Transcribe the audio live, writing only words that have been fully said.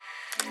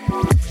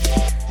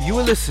You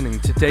are listening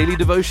to Daily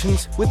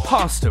Devotions with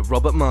Pastor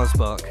Robert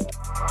Marsbach.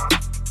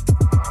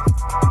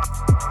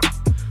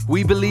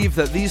 We believe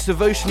that these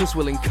devotions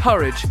will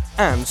encourage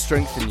and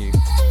strengthen you.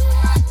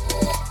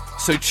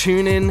 So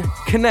tune in,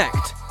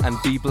 connect, and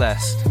be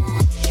blessed.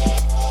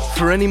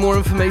 For any more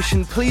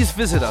information, please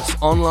visit us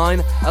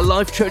online at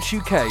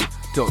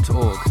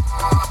lifechurchuk.org.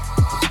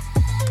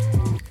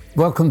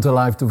 Welcome to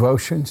Life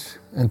Devotions,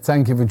 and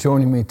thank you for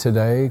joining me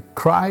today.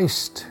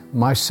 Christ,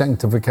 my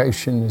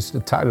Sanctification is the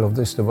title of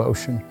this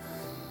devotion.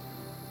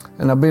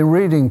 And I've been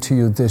reading to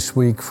you this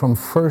week from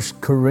 1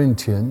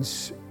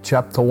 Corinthians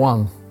chapter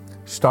 1,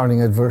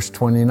 starting at verse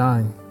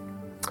 29.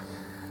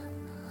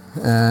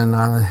 And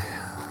I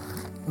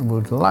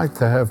would like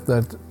to have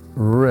that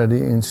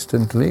ready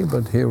instantly,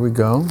 but here we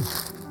go.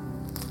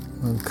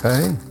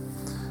 Okay,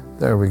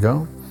 there we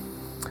go.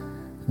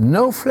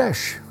 No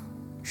flesh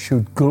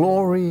should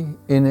glory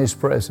in his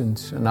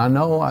presence. And I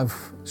know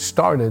I've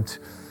started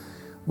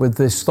with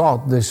this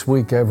thought this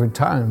week every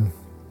time.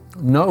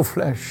 No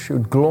flesh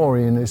should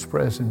glory in his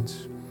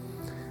presence.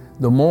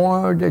 The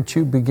more that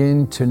you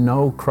begin to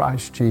know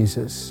Christ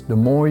Jesus, the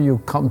more you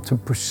come to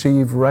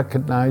perceive,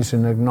 recognize,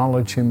 and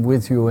acknowledge him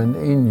with you and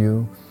in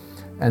you,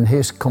 and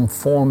his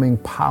conforming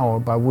power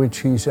by which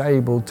he's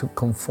able to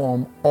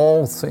conform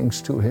all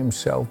things to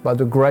himself by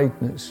the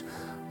greatness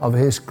of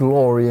his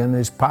glory and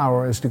his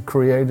power as the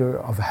creator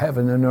of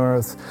heaven and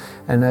earth,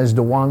 and as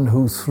the one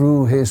who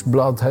through his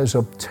blood has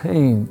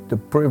obtained the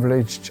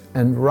privilege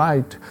and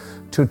right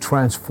to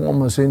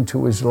transform us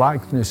into his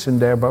likeness and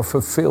thereby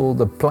fulfill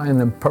the plan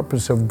and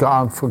purpose of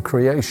God for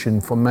creation,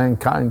 for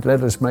mankind.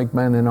 Let us make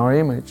man in our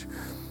image.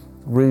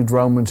 Read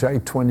Romans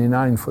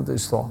 8:29 for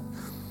this thought.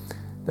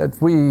 That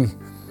we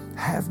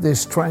have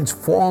this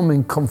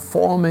transforming,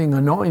 conforming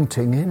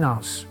anointing in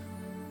us,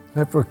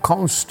 that we're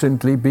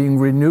constantly being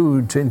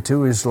renewed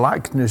into his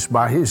likeness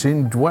by his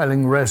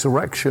indwelling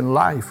resurrection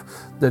life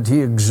that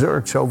he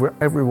exerts over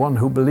everyone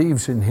who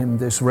believes in him.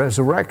 This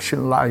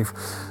resurrection life,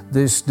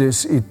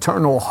 this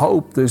eternal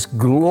hope, this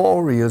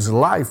glorious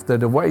life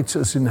that awaits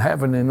us in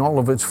heaven in all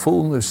of its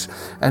fullness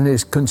and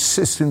is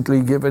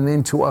consistently given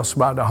into us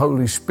by the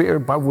Holy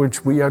Spirit, by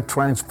which we are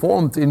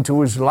transformed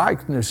into his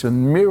likeness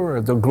and mirror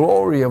the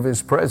glory of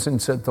his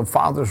presence at the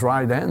Father's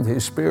right hand.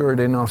 His Spirit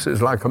in us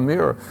is like a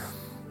mirror.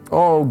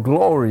 Oh,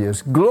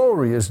 glorious,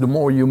 glorious. The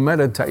more you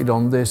meditate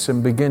on this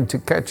and begin to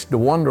catch the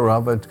wonder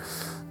of it,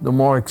 the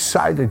more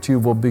excited you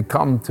will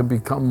become to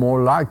become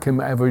more like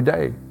him every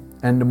day.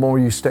 And the more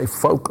you stay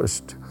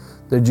focused,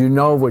 that you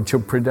know what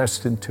you're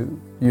predestined to.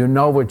 You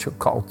know what you're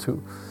called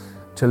to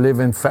live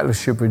in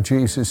fellowship with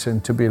Jesus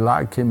and to be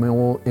like him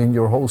in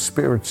your whole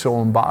spirit,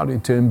 soul, and body,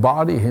 to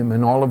embody him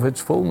in all of its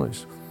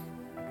fullness.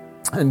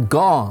 And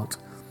God,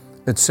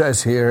 it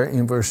says here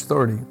in verse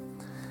 30,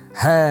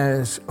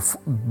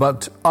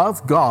 but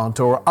of God,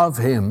 or of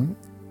him,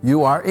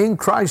 you are in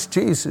Christ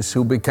Jesus,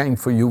 who became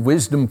for you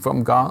wisdom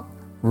from God,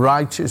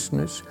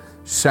 righteousness,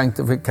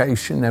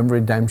 sanctification, and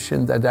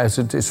redemption, that as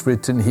it is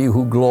written, he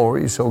who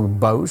glories or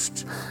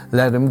boasts,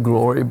 let him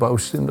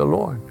boast in the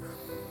Lord.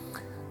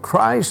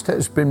 Christ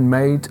has been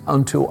made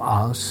unto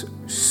us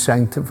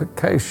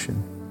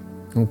sanctification.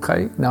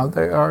 Okay, now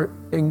there are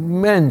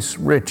immense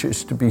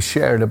riches to be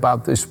shared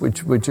about this,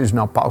 which is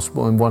not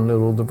possible in one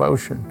little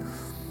devotion.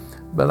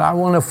 But I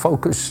want to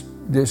focus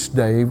this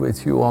day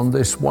with you on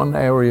this one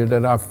area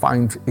that I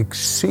find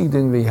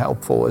exceedingly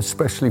helpful,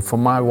 especially for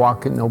my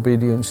walk in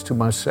obedience to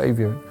my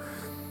Savior.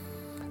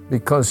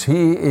 Because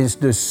he is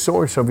the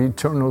source of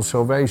eternal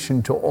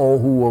salvation to all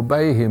who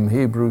obey him,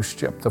 Hebrews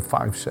chapter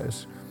 5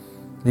 says.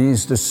 He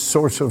is the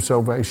source of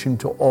salvation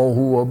to all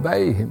who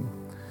obey him.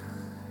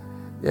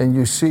 And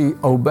you see,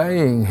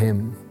 obeying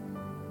him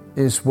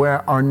is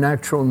where our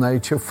natural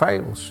nature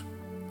fails.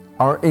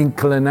 Our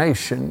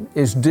inclination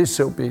is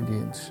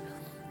disobedience,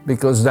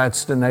 because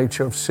that's the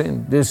nature of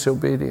sin,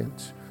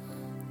 disobedience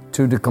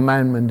to the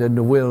commandment and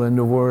the will and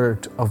the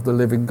word of the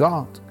living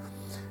God.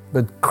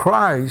 But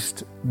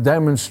Christ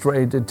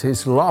demonstrated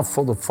his love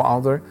for the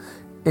Father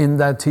in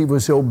that he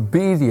was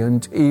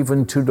obedient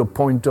even to the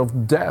point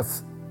of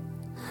death.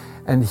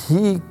 And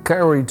he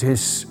carried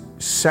his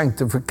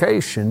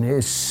sanctification,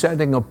 his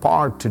setting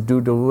apart to do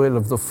the will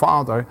of the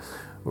Father,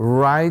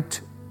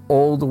 right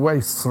all the way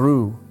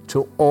through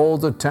all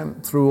the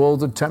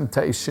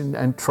temptation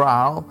and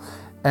trial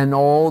and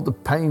all the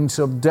pains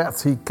of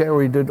death. He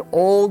carried it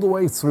all the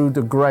way through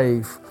the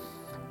grave.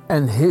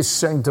 And his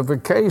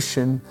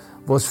sanctification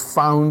was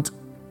found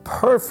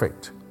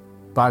perfect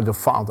by the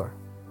Father.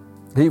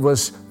 He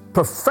was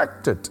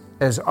perfected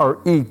as our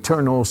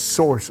eternal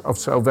source of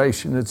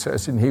salvation, it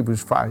says in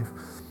Hebrews 5,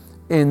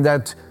 in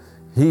that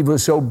he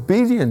was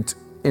obedient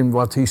in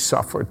what he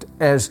suffered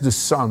as the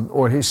Son,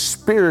 or his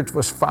spirit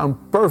was found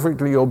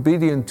perfectly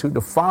obedient to the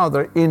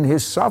Father in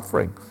his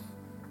suffering.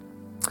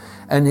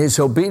 And his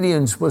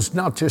obedience was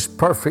not just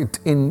perfect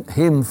in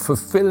him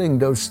fulfilling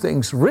those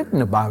things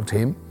written about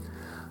him,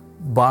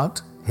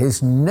 but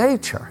his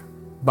nature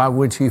by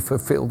which he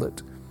fulfilled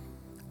it.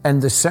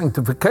 And the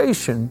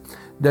sanctification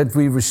that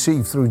we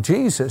receive through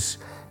Jesus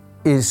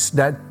is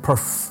that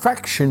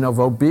perfection of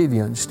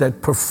obedience,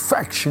 that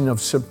perfection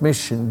of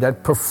submission,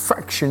 that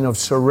perfection of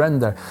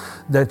surrender,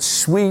 that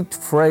sweet,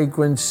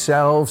 fragrant,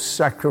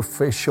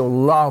 self-sacrificial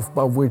love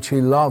by which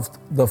he loved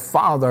the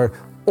Father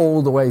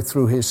all the way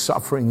through his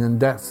suffering and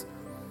death.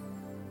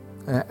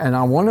 And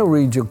I want to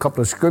read you a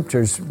couple of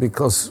scriptures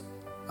because,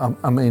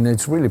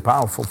 it's really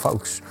powerful,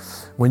 folks.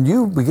 When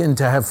you begin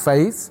to have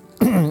faith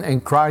in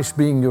Christ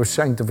being your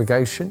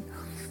sanctification,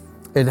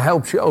 it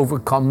helps you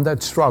overcome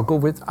that struggle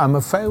with, I'm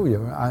a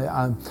failure.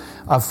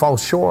 I fall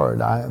short.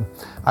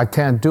 I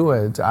can't do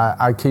it.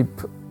 I keep,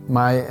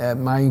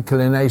 my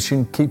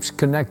inclination keeps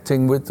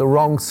connecting with the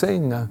wrong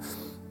thing.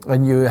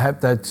 And you have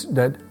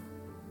that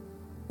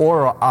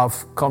aura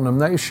of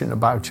condemnation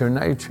about your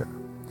nature.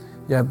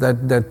 You have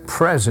that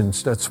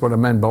presence, that's what I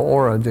meant by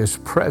aura, this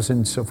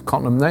presence of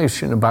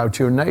condemnation about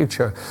your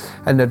nature.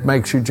 And that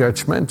makes you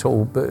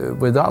judgmental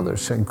with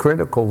others and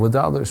critical with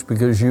others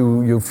because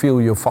you feel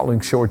you're falling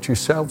short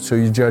yourself, so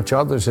you judge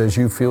others as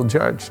you feel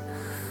judged.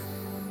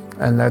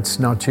 And that's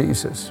not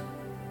Jesus.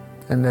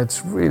 And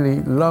that's really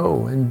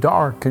low and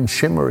dark and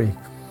shimmery.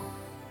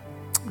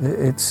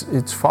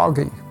 It's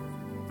foggy.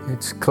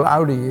 It's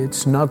cloudy.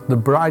 It's not the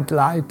bright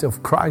light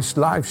of Christ's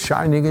life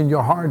shining in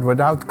your heart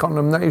without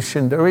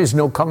condemnation. There is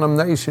no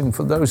condemnation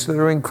for those that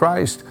are in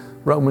Christ.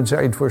 Romans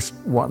 8, verse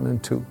 1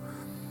 and 2.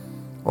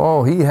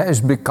 Oh, he has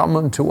become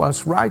unto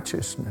us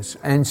righteousness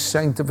and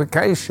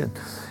sanctification.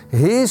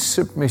 His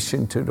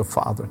submission to the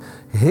Father,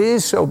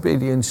 his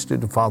obedience to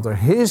the Father,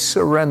 his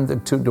surrender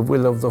to the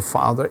will of the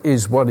Father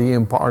is what he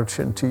imparts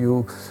into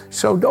you.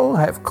 So don't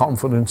have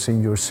confidence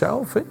in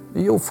yourself.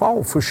 You'll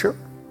fall for sure,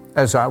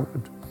 as I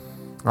would.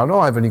 I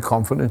don't have any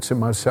confidence in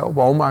myself.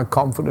 All my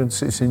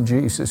confidence is in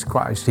Jesus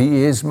Christ.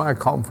 He is my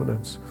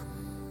confidence.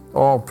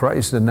 Oh,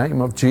 praise the name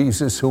of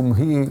Jesus,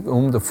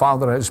 whom the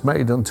Father has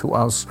made unto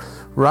us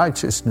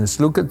righteousness.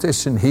 Look at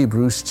this in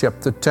Hebrews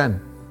chapter 10,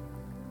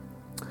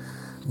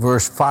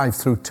 verse 5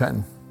 through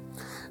 10.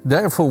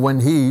 Therefore,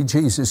 when he,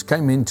 Jesus,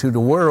 came into the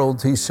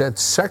world, he said,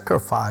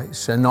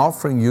 sacrifice and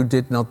offering you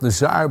did not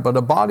desire, but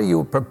a body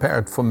you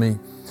prepared for me.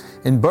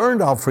 In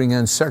burnt offering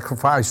and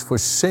sacrifice for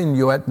sin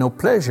you had no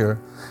pleasure.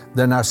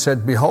 Then I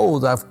said,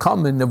 behold, I've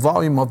come. In the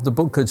volume of the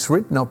book it's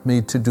written of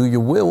me to do your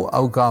will,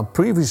 O God.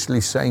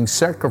 Previously saying,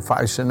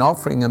 sacrifice and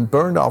offering and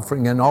burnt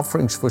offering and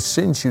offerings for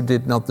sins you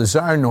did not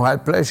desire, nor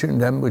had pleasure in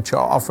them which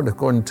are offered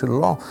according to the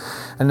law.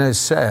 And I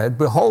said,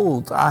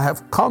 behold, I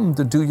have come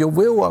to do your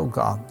will, O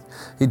God.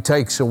 He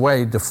takes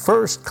away the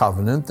first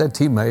covenant that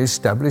he may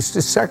establish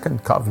the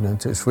second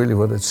covenant, is really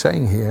what it's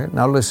saying here.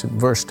 Now listen,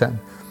 verse 10.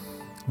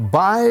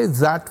 By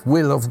that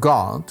will of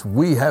God,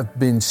 we have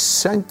been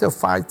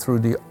sanctified through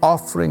the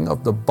offering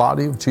of the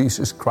body of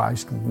Jesus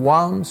Christ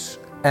once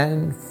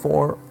and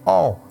for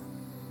all.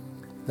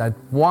 That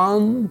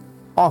one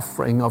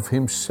offering of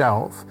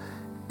himself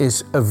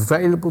is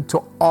available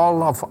to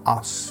all of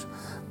us.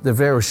 The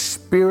very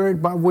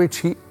spirit by which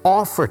he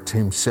offered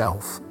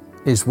himself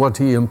is what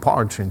he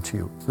imparts into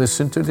you.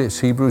 Listen to this,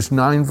 Hebrews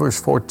 9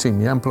 verse 14,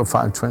 the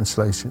Amplified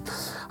Translation.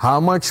 How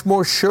much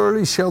more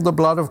surely shall the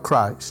blood of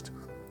Christ,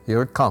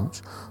 here it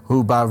comes,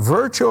 who by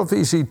virtue of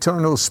his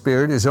eternal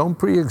spirit, his own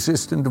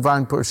pre-existent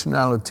divine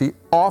personality,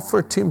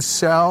 offered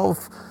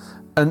himself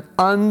an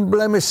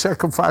unblemished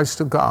sacrifice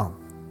to God.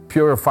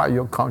 Purify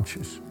your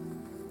conscience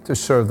to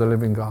serve the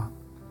living God.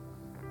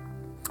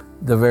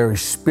 The very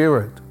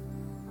spirit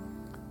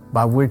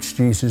by which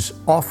Jesus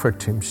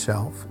offered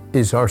himself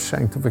is our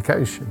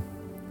sanctification.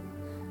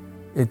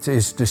 It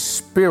is the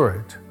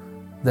spirit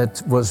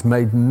that was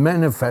made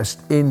manifest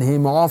in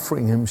him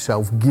offering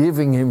himself,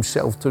 giving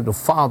himself to the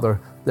Father,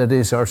 that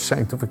is our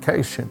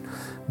sanctification.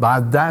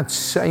 By that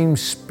same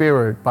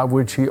spirit by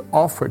which he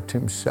offered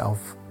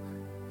himself,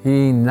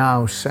 he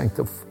now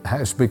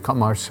has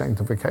become our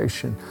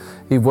sanctification.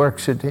 He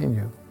works it in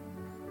you.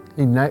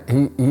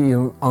 He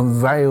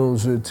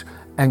unveils it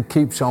and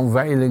keeps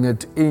unveiling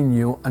it in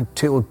you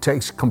until it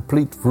takes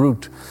complete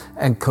root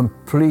and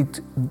complete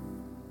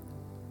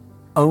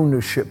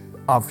ownership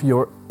of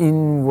your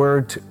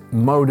inward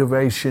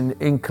motivation,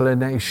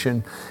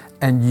 inclination,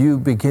 and you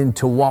begin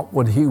to want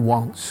what he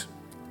wants.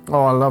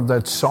 Oh, I love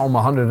that Psalm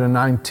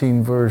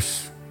 119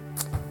 verse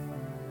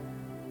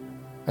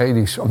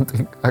 80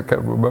 something, I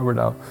can't remember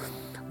now,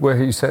 where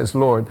he says,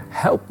 Lord,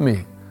 help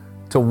me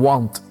to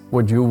want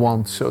what you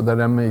want so that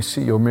I may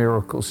see your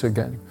miracles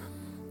again.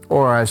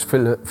 Or as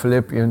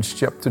Philippians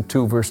chapter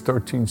 2 verse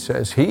 13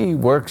 says, he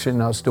works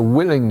in us the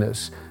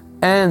willingness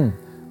and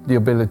the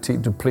ability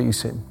to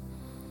please him.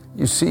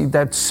 You see,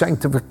 that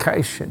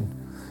sanctification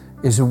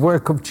is a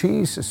work of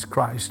Jesus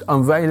Christ,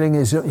 unveiling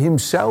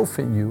himself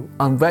in you,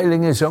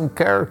 unveiling his own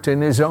character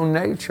and his own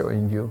nature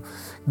in you,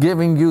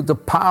 giving you the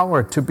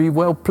power to be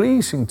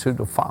well-pleasing to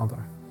the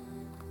Father.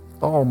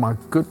 Oh my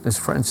goodness,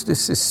 friends,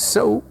 this is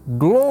so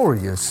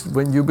glorious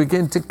when you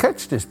begin to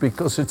catch this,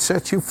 because it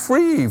sets you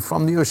free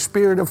from your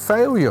spirit of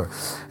failure,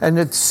 and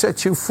it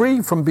sets you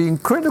free from being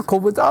critical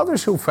with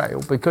others who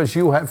fail, because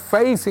you have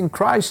faith in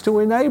Christ to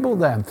enable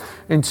them.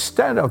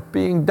 Instead of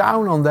being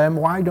down on them,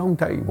 why don't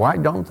they? Why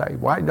don't they?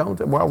 Why don't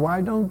they? Well,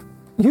 why don't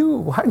you?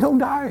 Why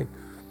don't I?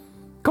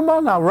 Come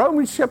on now,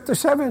 Romans chapter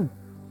 7.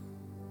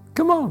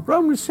 Come on,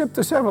 Romans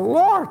chapter 7.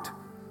 Lord,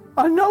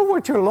 I know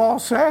what your law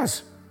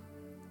says.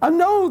 I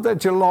know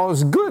that your law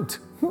is good,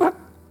 but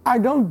I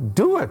don't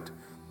do it.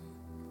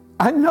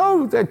 I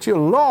know that your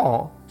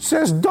law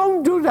says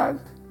don't do that,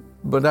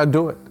 but I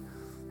do it.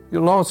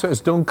 Your law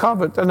says don't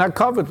covet, and I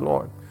covet,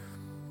 Lord.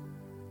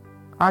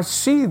 I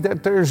see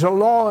that there's a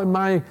law in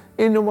my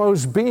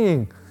innermost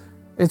being.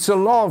 It's a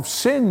law of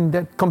sin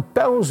that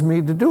compels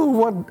me to do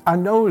what I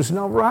know is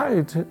not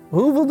right.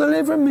 Who will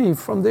deliver me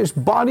from this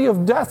body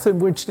of death in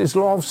which this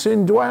law of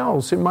sin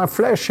dwells, in my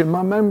flesh, in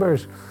my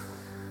members?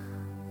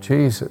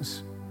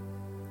 Jesus.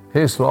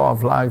 His law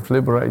of life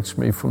liberates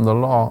me from the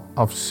law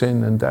of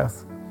sin and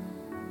death.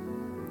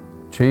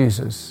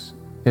 Jesus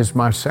is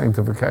my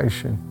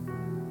sanctification.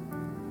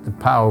 The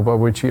power by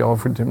which he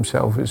offered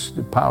himself is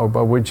the power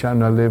by which I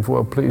now live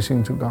well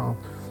pleasing to God.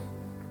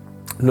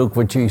 Look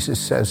what Jesus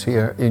says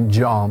here in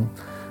John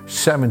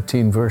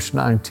 17 verse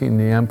 19,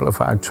 the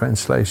Amplified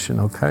Translation,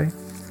 okay?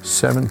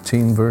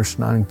 17 verse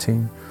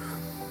 19.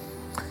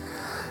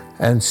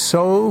 And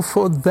so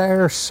for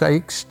their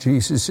sakes,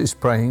 Jesus is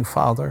praying,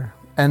 Father,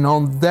 and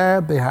on their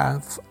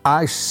behalf,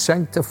 I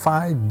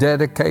sanctify,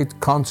 dedicate,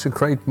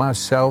 consecrate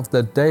myself,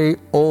 that they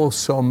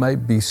also may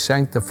be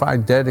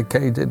sanctified,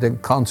 dedicated,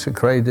 and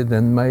consecrated,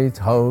 and made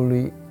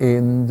holy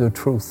in the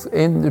truth.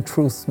 In the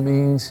truth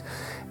means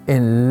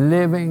in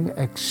living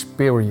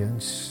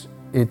experience.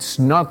 It's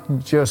not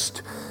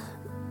just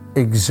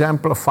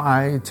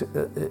exemplified,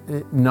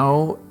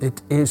 no,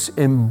 it is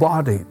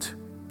embodied.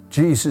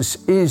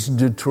 Jesus is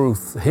the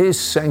truth. His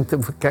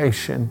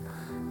sanctification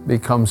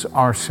becomes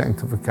our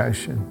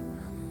sanctification.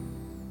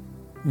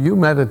 You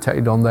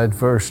meditate on that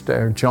verse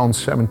there, John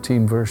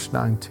 17, verse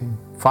 19.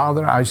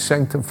 Father, I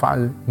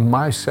sanctify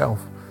myself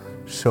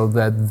so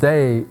that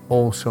they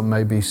also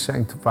may be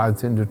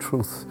sanctified in the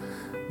truth,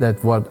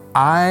 that what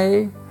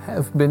I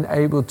have been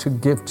able to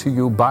give to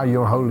you by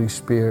your Holy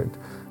Spirit,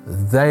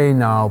 they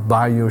now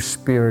by your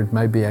Spirit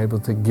may be able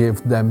to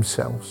give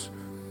themselves.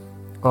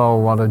 Oh,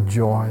 what a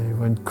joy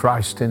when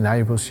Christ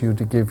enables you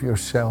to give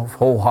yourself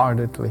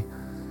wholeheartedly,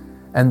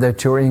 and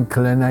that your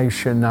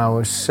inclination now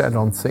is set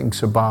on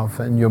things above,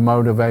 and your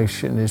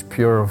motivation is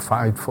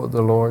purified for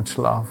the Lord's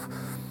love,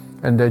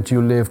 and that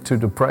you live to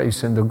the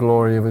praise and the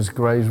glory of His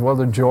grace. What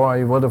a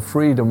joy, what a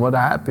freedom, what a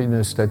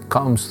happiness that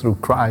comes through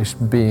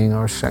Christ being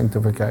our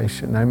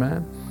sanctification.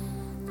 Amen.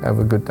 Have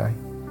a good day.